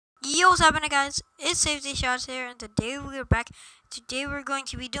Yo, what's happening, guys? It's Safety Shots here, and today we're back. Today we're going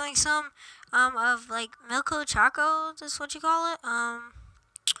to be doing some of like Milko Choco. That's what you call it. I'm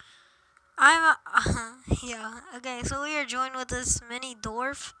yeah. Okay, so we are joined with this mini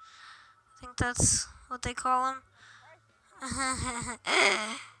dwarf. I think that's what they call him.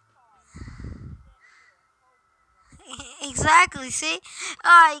 Exactly. See,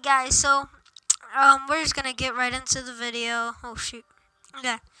 alright, guys. So we're just gonna get right into the video. Oh shoot.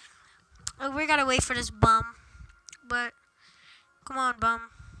 Okay. We gotta wait for this bum, but come on, bum.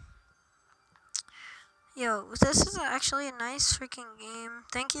 Yo, this is actually a nice freaking game.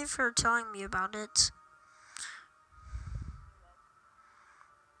 Thank you for telling me about it.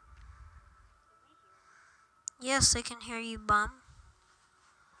 Yes, I can hear you, bum.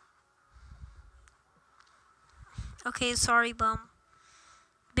 Okay, sorry, bum.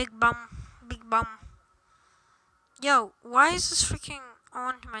 Big bum. Big bum. Yo, why is this freaking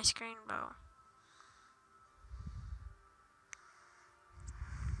on my screen, bro?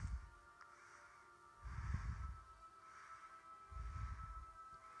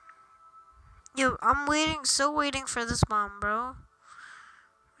 Yo, I'm waiting, still waiting for this bomb, bro.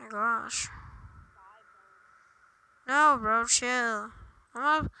 My gosh. No, bro, chill.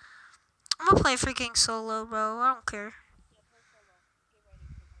 I'm gonna play freaking solo, bro. I don't care.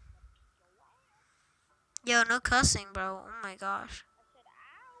 Yo, no cussing, bro. Oh my gosh.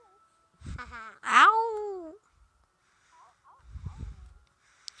 Ow!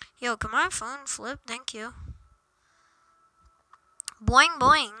 Yo, can my phone flip? Thank you. Boing,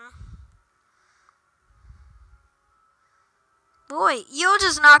 boing. Boy, you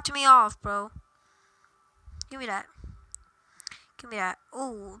just knocked me off, bro. Give me that. Give me that.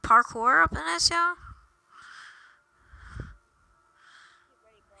 Ooh, parkour up in this, yo.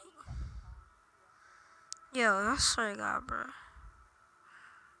 Yo, that's what I got, bro.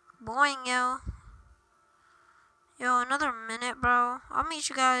 Boing, yo. Yo, another minute, bro. I'll meet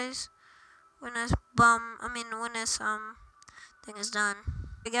you guys when this when this thing is done.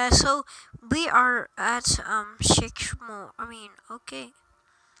 Okay, guys, so we are at Shikmo. Okay.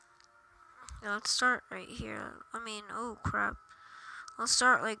 Yeah, let's start right here. Oh crap. Let's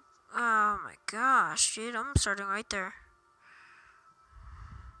start like, oh my gosh, dude. I'm starting right there.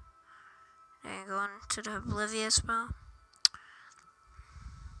 And going to the Oblivious, bro.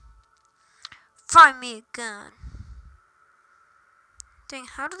 Find me a gun. Dang,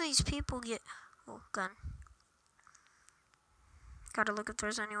 how do these people get... Oh, gun. Gotta look if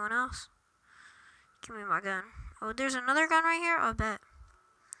there's anyone else. Give me my gun. Oh, there's another gun right here? I bet.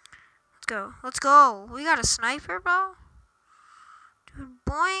 Let's go. Let's go. We got a sniper, bro. Dude,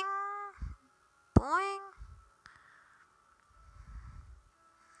 boing. Boing.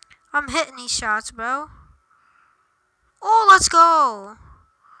 I'm hitting these shots, bro. Oh, let's go.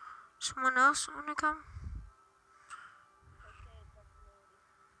 Someone else wanna come?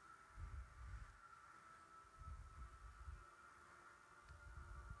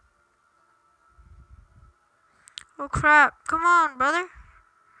 Oh crap. Come on, brother.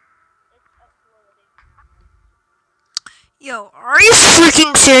 Yo, are you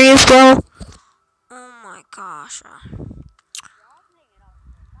freaking serious, bro? Oh my gosh.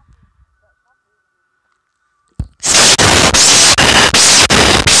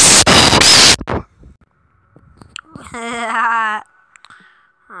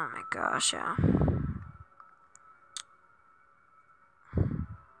 Oh my gosh, yeah.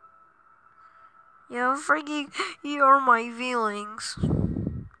 Yo, freaking, you are my feelings.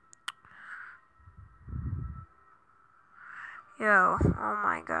 Yo, oh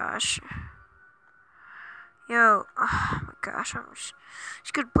my gosh. Yo, oh my gosh, I'm just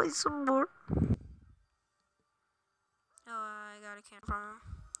gonna play some more. Oh, I got a can from him.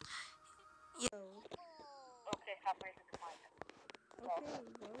 Yo. Okay, halfway through the climb. Okay,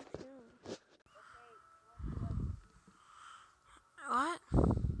 bro, chill. What?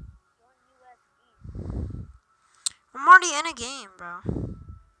 I'm already in a game, bro.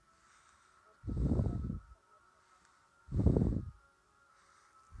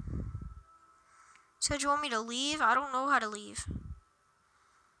 Said you want me to leave? I don't know how to leave.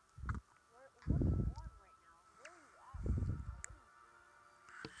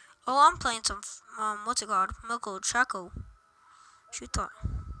 Oh, I'm playing some, what's it called? Milko Choco. Shoot that.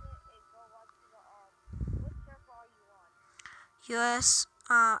 US,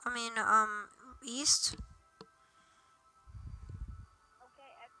 East.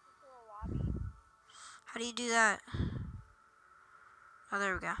 How do you do that? Oh,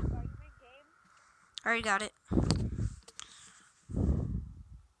 there we go. I already got it.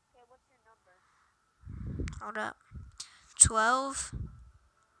 Hold up. 12.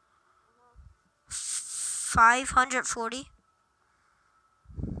 540.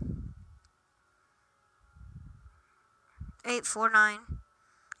 849.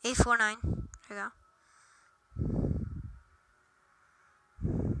 849. There you go.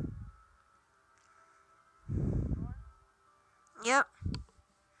 Yep.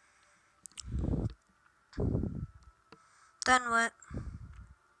 Then what?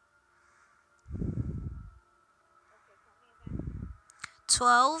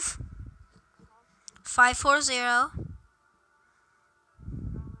 12. 540.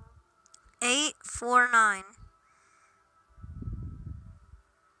 849.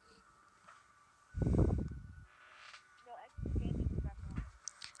 No extra gaming is back on.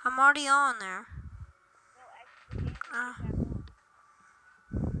 I'm already on there. No extra gaming is back on.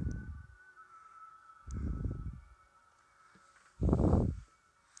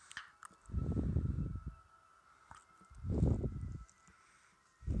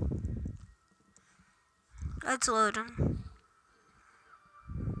 It's loading.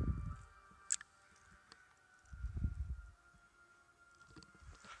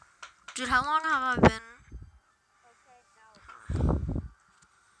 Dude, how long have I been? Okay, now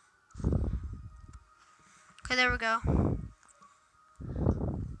Okay, there we go.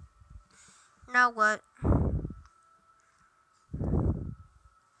 Now what?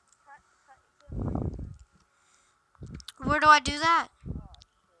 cut into my number. Where do I do that? Oh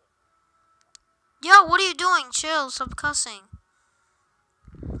shit. Yo, what are you doing? Chill, stop cussing.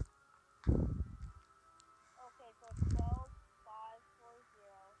 Okay, so 12, 5, 4,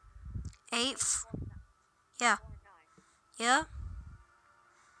 0, 8. 4, 9. Yeah. 4, 9. Yeah?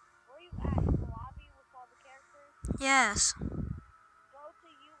 Where are you at? In the lobby with all the characters? Yes. Go to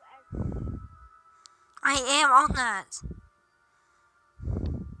USD. I am on that.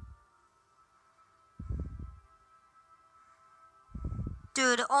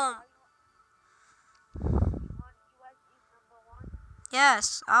 Dude, On USD number 1.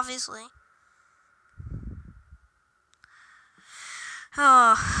 yes, obviously.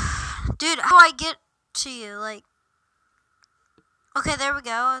 Oh, dude, how do I get to you? Like, okay, there we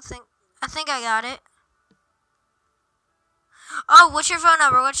go. I think I got it. Oh, what's your phone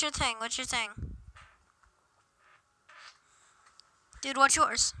number? What's your thing? What's your thing? Dude, what's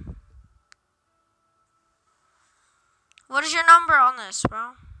yours? What is your number on this,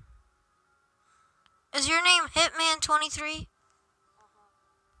 bro? Is your name Hitman23? That's it.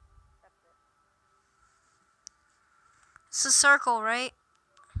 It's a circle, right?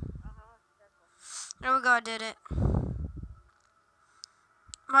 Circle. There we go, I did it.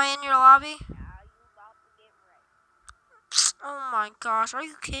 Am I in your lobby? Now you about to get ready. Oh my gosh, are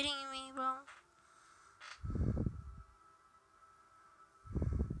you kidding me, bro?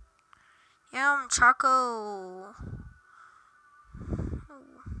 Yeah, I'm Choco.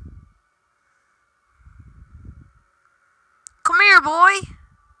 Come here, boy.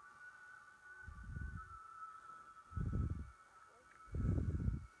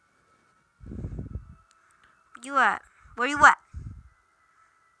 You at? Where you at?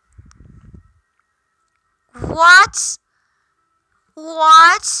 What?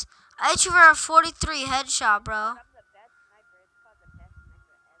 What? I hit you for a 43 headshot, bro. I'm the best sniper. It's called the best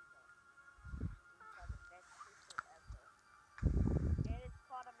sniper ever. It's called the best shooter ever. And it's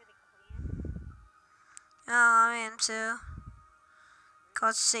called I'm in a clan. Oh, I'm in too.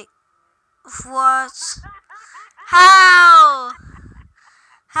 God's sake. What? How?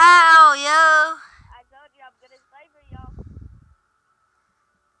 How, yo? I told you I'm good at sniper, y'all.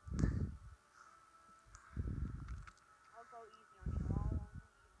 I'll go easy on you. I'll only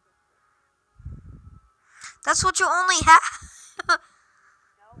use this. That's what you only have? No,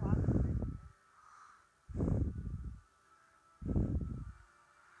 I'm the best.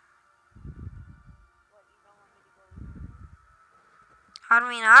 What, you don't want me to go easy? I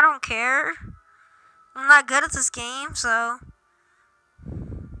mean, I don't care. I'm not good at this game, so.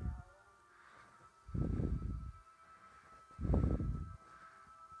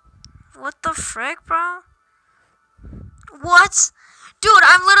 What the frick, bro? What? Dude,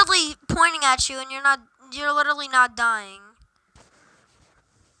 I'm literally pointing at you and you're literally not dying.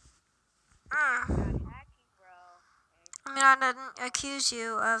 Not hacking, bro. I mean, I didn't accuse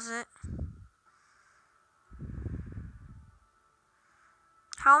you of it.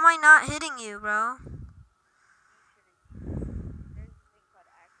 How am I not hitting you, bro? There's this thing called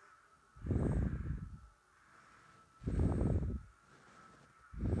accuracy.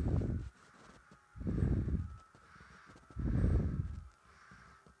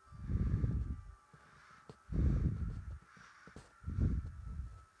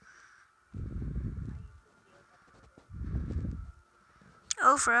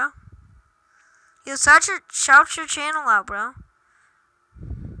 Oh, for real? Yo, shout your channel out, bro. Oh,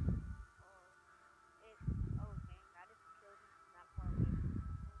 dang, I just killed him from that far away.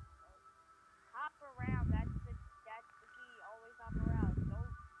 Hop around. That's the key. Always hop around.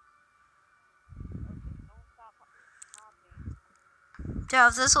 Don't stop hopping. Yo,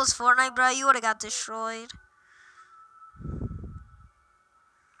 if this was Fortnite, bro, you would have got destroyed.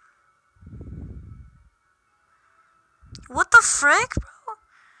 What the frick, bro?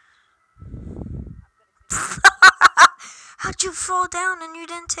 How'd you fall down and you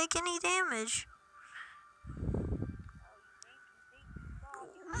didn't take any damage?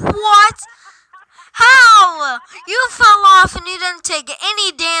 What? How? You fell off and you didn't take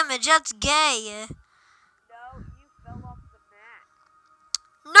any damage. That's gay. No, you fell off the mat.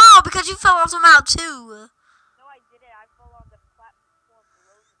 No, because you fell off the map too. No, I didn't. I fell on the platform below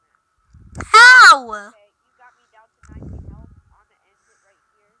the mat. How? Okay, you got me down to 19 health. I'm gonna end it right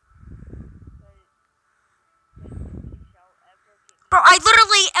here. Nobody shall ever get me. Bro, I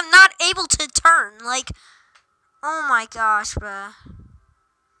literally am not able to turn. Like, oh my gosh, bro.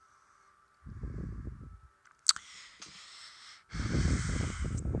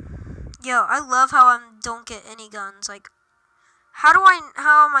 Yo, I love how I don't get any guns. Like, how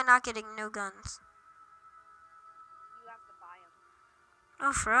am I not getting no guns? You have to buy them.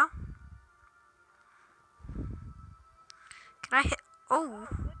 Oh, for real? Can I hit? Oh.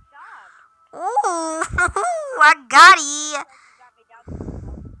 Good job. Oh, I got it. You got me down to 2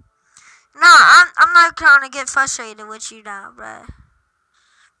 health. Nah, I'm not trying to get frustrated with you now, bruh.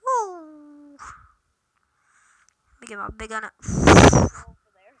 Woo. Let me get my big gun up. Go over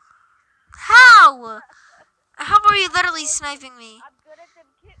there. How? How are you literally sniping me? I'm good at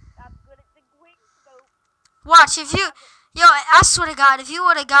the quick scope. Watch, if you... Yo, I swear to God, if you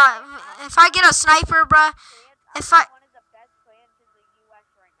would have got... If I get a sniper, bruh. If I... One of the best clans in the U.S.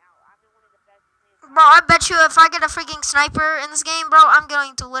 right now. I'm in one of the best clans. Bro, I bet you if I get a freaking sniper in this game, bro, I'm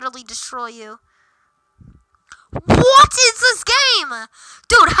going to literally destroy you. What is this game?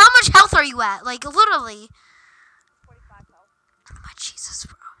 Dude, how much health are you at? Like, literally. 45 health. Oh my Jesus,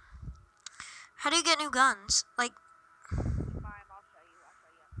 bro. How do you get new guns? Like, Fine, I'll show you.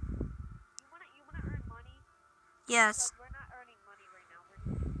 You wanna earn money? yes. Because we're not earning money right now. We're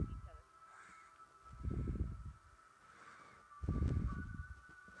just using each other.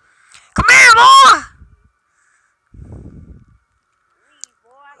 Come here, boy! Leave,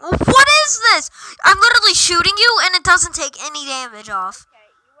 boy. What is this? I'm literally shooting you and it doesn't take any damage off. Okay,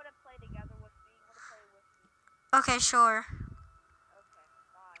 you wanna play together with me? You wanna play with me? Okay, sure. Okay,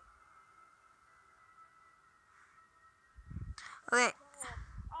 bye. Okay.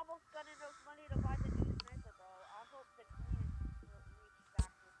 Almost got enough money to buy the new sniper, bro. I hope the clan will reach back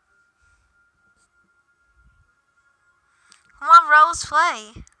with me. Come on, bro, let's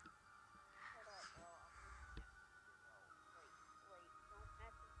play. Hold up, bro. Wait. Don't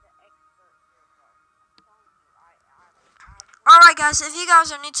mess with the expert here, bro. I'm telling you, Alright, guys, if you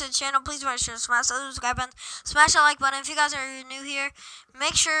guys are new to the channel, please make sure to smash that subscribe button, smash that like button. If you guys are new here,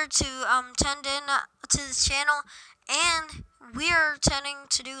 make sure to tend in to this channel. And we are tending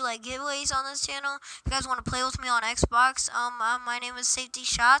to do like giveaways on this channel. If you guys want to play with me on Xbox, my name is Safety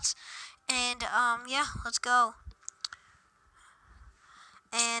Shots. And yeah, let's go.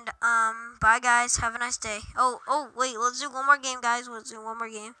 And bye guys, have a nice day. Oh wait, let's do one more game, guys. Let's do one more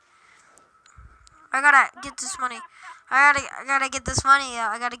game. I gotta get this money. I gotta get this money.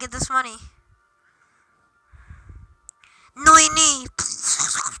 I gotta get this money. Noini.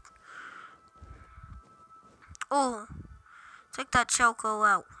 Oh, take that Choco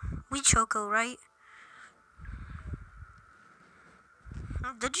out. We Choco, right?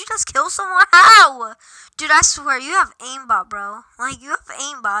 Did you just kill someone? How? Dude, I swear, you have aimbot, bro. Like, you have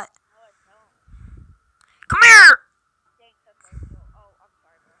aimbot. No, I don't. Come here! Thanks, okay. So, oh, I'm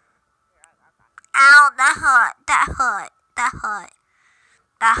sorry, bro. Here, I got it. Ow, that hurt. That hurt. That hurt.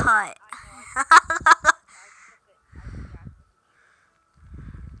 That hurt.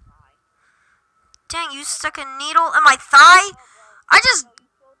 Dang, you stuck a needle in my thigh?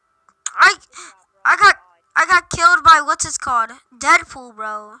 I got killed by what's it called? Deadpool,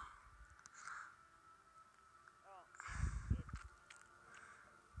 bro.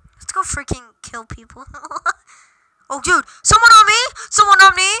 Let's go freaking kill people. Oh, dude, someone on me! Someone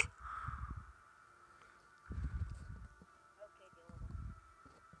on me!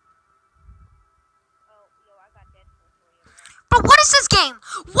 Bro, what is this game?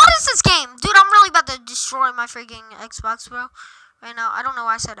 What is this game? Dude, I'm really about to destroy my freaking Xbox, bro. Right now, I don't know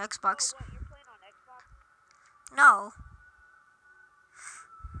why I said Xbox. What, you're playing on Xbox? No.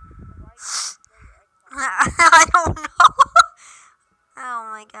 Why you destroy your Xbox? I don't know. Oh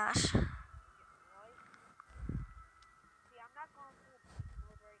my gosh.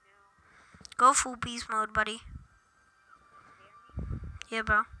 Go full beast mode, buddy. Scare me? Yeah,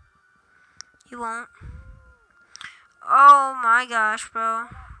 bro. You won't. Oh my gosh, bro. Hold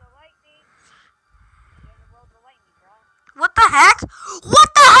up the lightning. You're gonna roll the lightning, bro. What the heck? What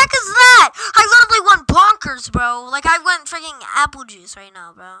the heck is that? I literally went bonkers, bro. Like, I went freaking apple juice right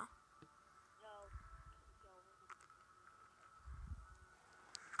now, bro. Yo.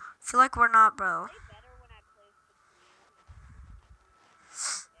 Feel like we're not, bro. Play better when I play with the command.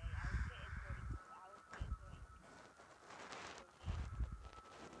 Okay, I was getting 34. I was getting 30.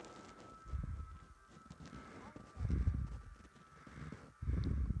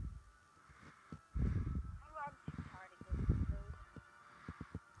 I'm too tired to go through those.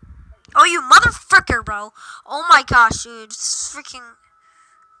 Oh, you motherfucker, bro. Oh my gosh, dude. This freaking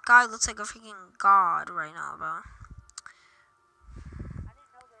guy looks like a freaking god right now, bro. I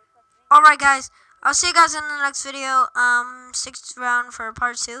didn't know there was such thing. Alright, guys. I'll see you guys in the next video. 6th round for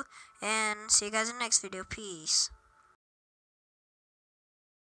part 2. And see you guys in the next video. Peace.